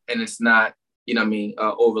respectful and it's not,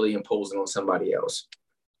 overly imposing on somebody else.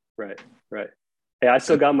 Right. Hey, I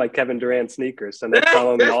still got my Kevin Durant sneakers, so next time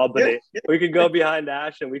I'm in Albany, we can go behind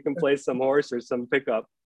Ash and we can play some horse or some pickup.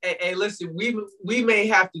 Hey, listen, we may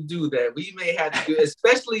have to do that. We may have to do,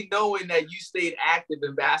 especially knowing that you stayed active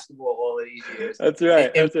in basketball all of these years. That's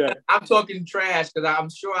right. And That's right. I'm talking trash because I'm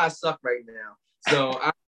sure I suck right now. So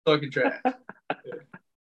I'm talking trash.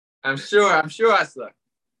 I'm sure I suck.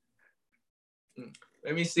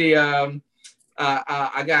 Let me see.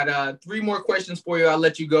 I got 3 more questions for you. I'll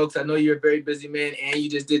let you go because I know you're a very busy man, and you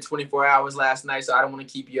just did 24 hours last night, so I don't want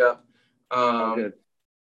to keep you up. Good.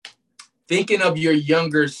 Thinking of your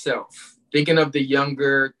younger self, thinking of the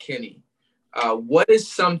younger Kenny, what is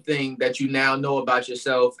something that you now know about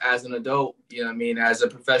yourself as an adult, you know what I mean, as a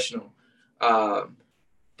professional?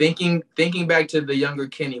 Thinking back to the younger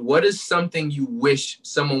Kenny, what is something you wish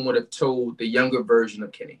someone would have told the younger version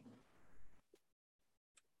of Kenny?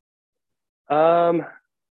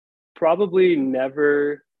 Probably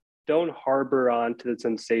never, don't harbor on to the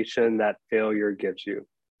sensation that failure gives you.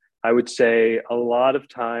 I would say a lot of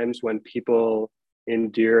times when people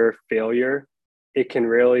endure failure, it can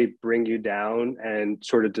really bring you down and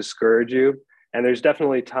sort of discourage you. And there's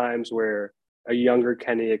definitely times where a younger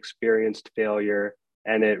Kenny experienced failure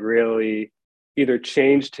and it really either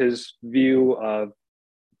changed his view of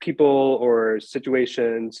people or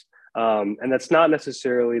situations. And that's not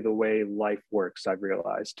necessarily the way life works, I've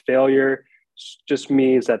realized. Failure just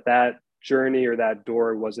means that that journey or that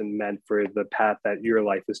door wasn't meant for the path that your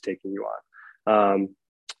life is taking you on.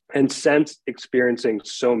 And since experiencing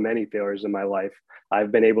so many failures in my life,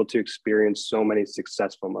 I've been able to experience so many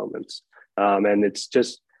successful moments. And it's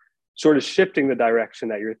just sort of shifting the direction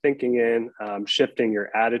that you're thinking in, shifting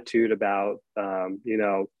your attitude about,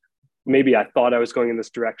 maybe I thought I was going in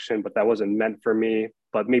this direction, but that wasn't meant for me.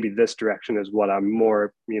 But maybe this direction is what I'm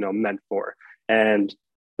more, meant for. And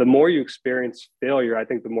the more you experience failure, I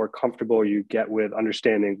think the more comfortable you get with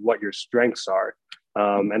understanding what your strengths are.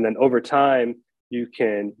 And then over time, you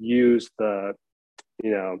can use the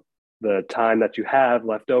time that you have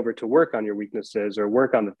left over to work on your weaknesses or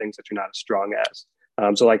work on the things that you're not as strong as.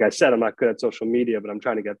 So like I said, I'm not good at social media, but I'm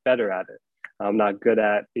trying to get better at it. I'm not good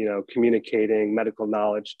at, communicating medical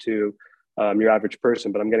knowledge to your average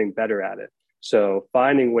person, but I'm getting better at it. So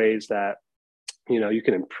finding ways that, you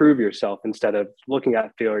can improve yourself instead of looking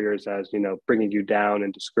at failures as, bringing you down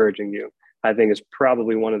and discouraging you, I think is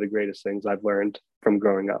probably one of the greatest things I've learned from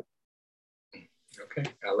growing up. Okay.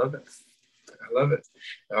 I love it.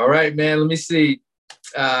 All right, man. Let me see.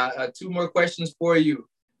 2 more questions for you.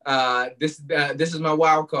 This is my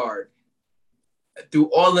wild card.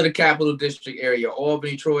 Through all of the Capital District area,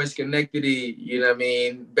 Albany, Troy, Schenectady,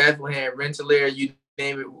 Bethlehem, Rensselaer, you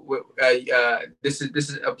name it.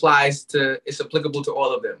 This applies to, it's applicable to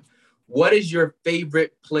all of them. What is your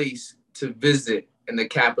favorite place to visit in the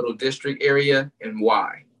Capital District area and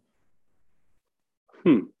why?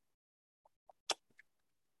 You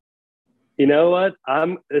know what?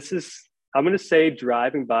 I'm going to say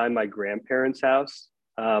driving by my grandparents' house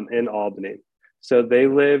in Albany. So they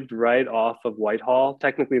lived right off of Whitehall.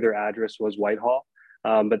 Technically, their address was Whitehall,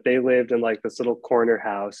 but they lived in like this little corner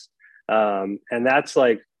house. And that's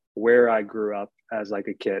like where I grew up as like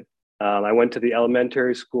a kid. I went to the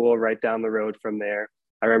elementary school right down the road from there.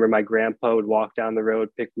 I remember my grandpa would walk down the road,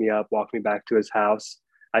 pick me up, walk me back to his house.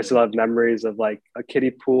 I still have memories of like a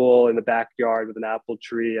kiddie pool in the backyard with an apple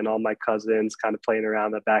tree and all my cousins kind of playing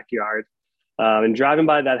around the backyard. And driving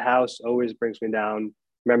by that house always brings me down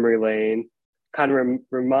memory lane, kind of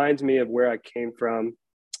reminds me of where I came from,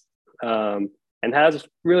 and has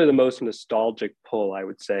really the most nostalgic pull, I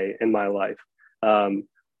would say, in my life.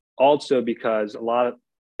 Also because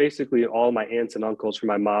basically all my aunts and uncles from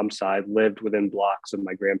my mom's side lived within blocks of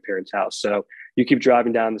my grandparents' house. So you keep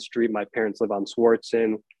driving down the street. My parents live on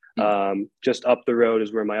Swartzen. Just up the road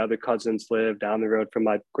is where my other cousins live. Down the road from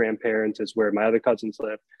my grandparents is where my other cousins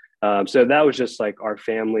live. So that was just like our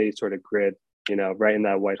family sort of grid, right in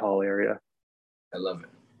that Whitehall area. I love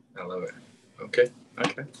it. Okay.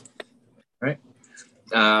 All right.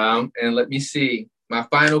 And let me see. My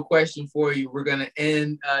final question for you. We're going to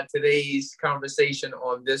end today's conversation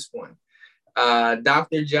on this one.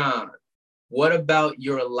 Dr. John, what about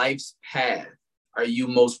your life's path are you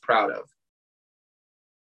most proud of?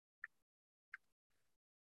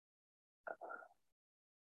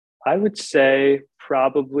 I would say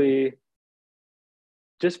probably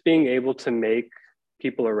just being able to make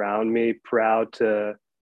people around me proud to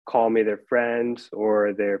call me their friend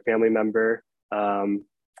or their family member.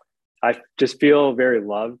 I just feel very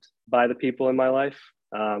loved by the people in my life.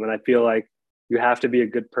 And I feel like you have to be a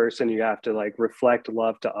good person. You have to like reflect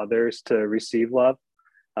love to others to receive love.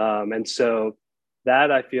 And so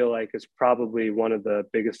that I feel like is probably one of the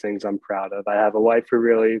biggest things I'm proud of. I have a wife who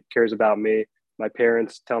really cares about me. My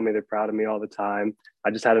parents tell me they're proud of me all the time. I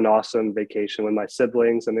just had an awesome vacation with my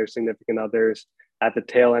siblings and their significant others. At the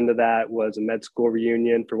tail end of that was a med school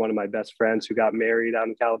reunion for one of my best friends who got married out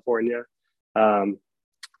in California.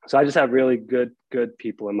 So I just have really good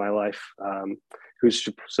people in my life who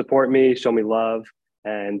support me, show me love.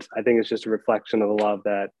 And I think it's just a reflection of the love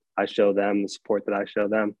that I show them, the support that I show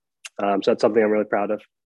them. So that's something I'm really proud of.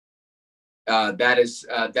 That is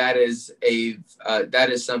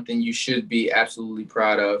something you should be absolutely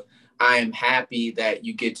proud of. I am happy that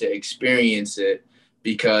you get to experience it,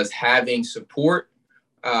 because having support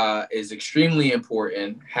is extremely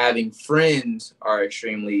important. Having friends are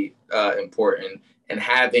extremely important, and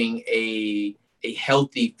having a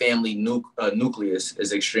healthy family nucleus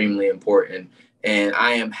is extremely important. And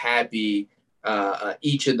I am happy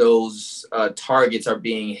each of those targets are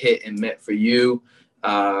being hit and met for you.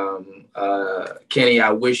 Kenny, I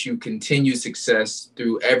wish you continued success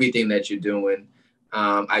through everything that you're doing.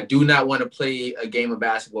 I do not want to play a game of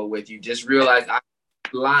basketball with you. Just realize I'm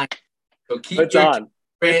lying. So keep it's on.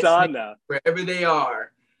 It's on now. Wherever they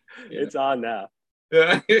are. It's on now.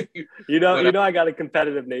 you know, I got a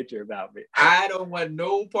competitive nature about me. I don't want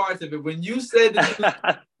no parts of it. When you said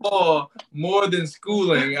that more than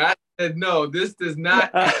schooling, I said, no, this does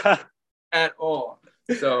not at all.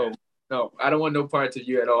 So, no, I don't want no parts of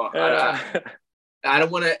you at all. I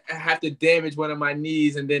don't want to have to damage one of my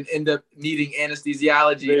knees and then end up needing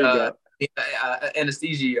anesthesia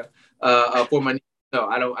for my knee. No,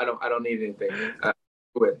 I don't need anything.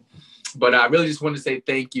 But I really just want to say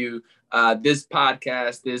thank you. This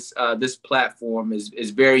podcast, this platform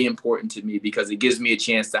is very important to me, because it gives me a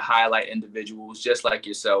chance to highlight individuals just like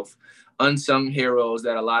yourself, unsung heroes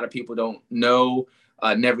that a lot of people don't know,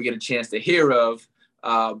 never get a chance to hear of,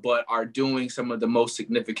 but are doing some of the most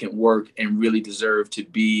significant work and really deserve to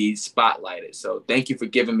be spotlighted. So thank you for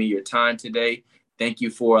giving me your time today. Thank you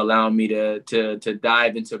for allowing me to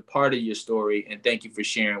dive into part of your story, and thank you for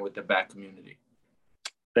sharing with the BAC community.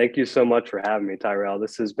 Thank you so much for having me, Tyrell.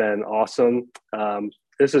 This has been awesome. I'm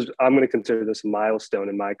going to consider this a milestone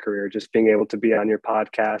in my career, just being able to be on your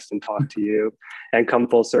podcast and talk to you and come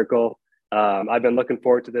full circle. I've been looking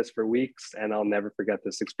forward to this for weeks, and I'll never forget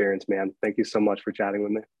this experience, man. Thank you so much for chatting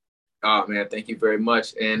with me. Oh, man, thank you very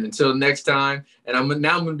much. And until next time, and I'm going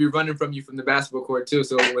to be running from you from the basketball court too.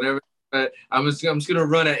 So whenever I'm just going to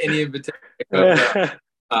run at any invitation that comes up.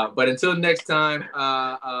 But until next time,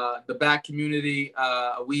 the BAC community,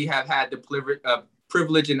 we have had the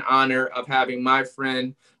privilege and honor of having my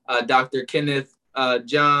friend, Dr. Kenneth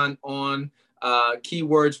John on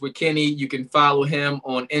Keywords with Kenny. You can follow him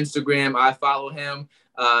on Instagram. I follow him.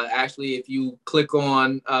 Actually, if you click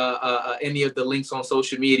on any of the links on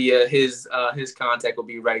social media, his contact will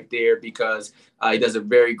be right there, because he does a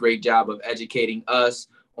very great job of educating us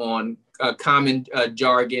on common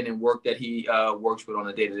jargon and work that he works with on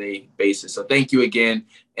a day-to-day basis. So thank you again.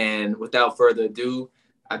 And without further ado,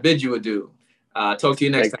 I bid you adieu. Talk to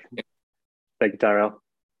you next time. Thank you, Tyrell.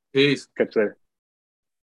 Peace. Catch you later.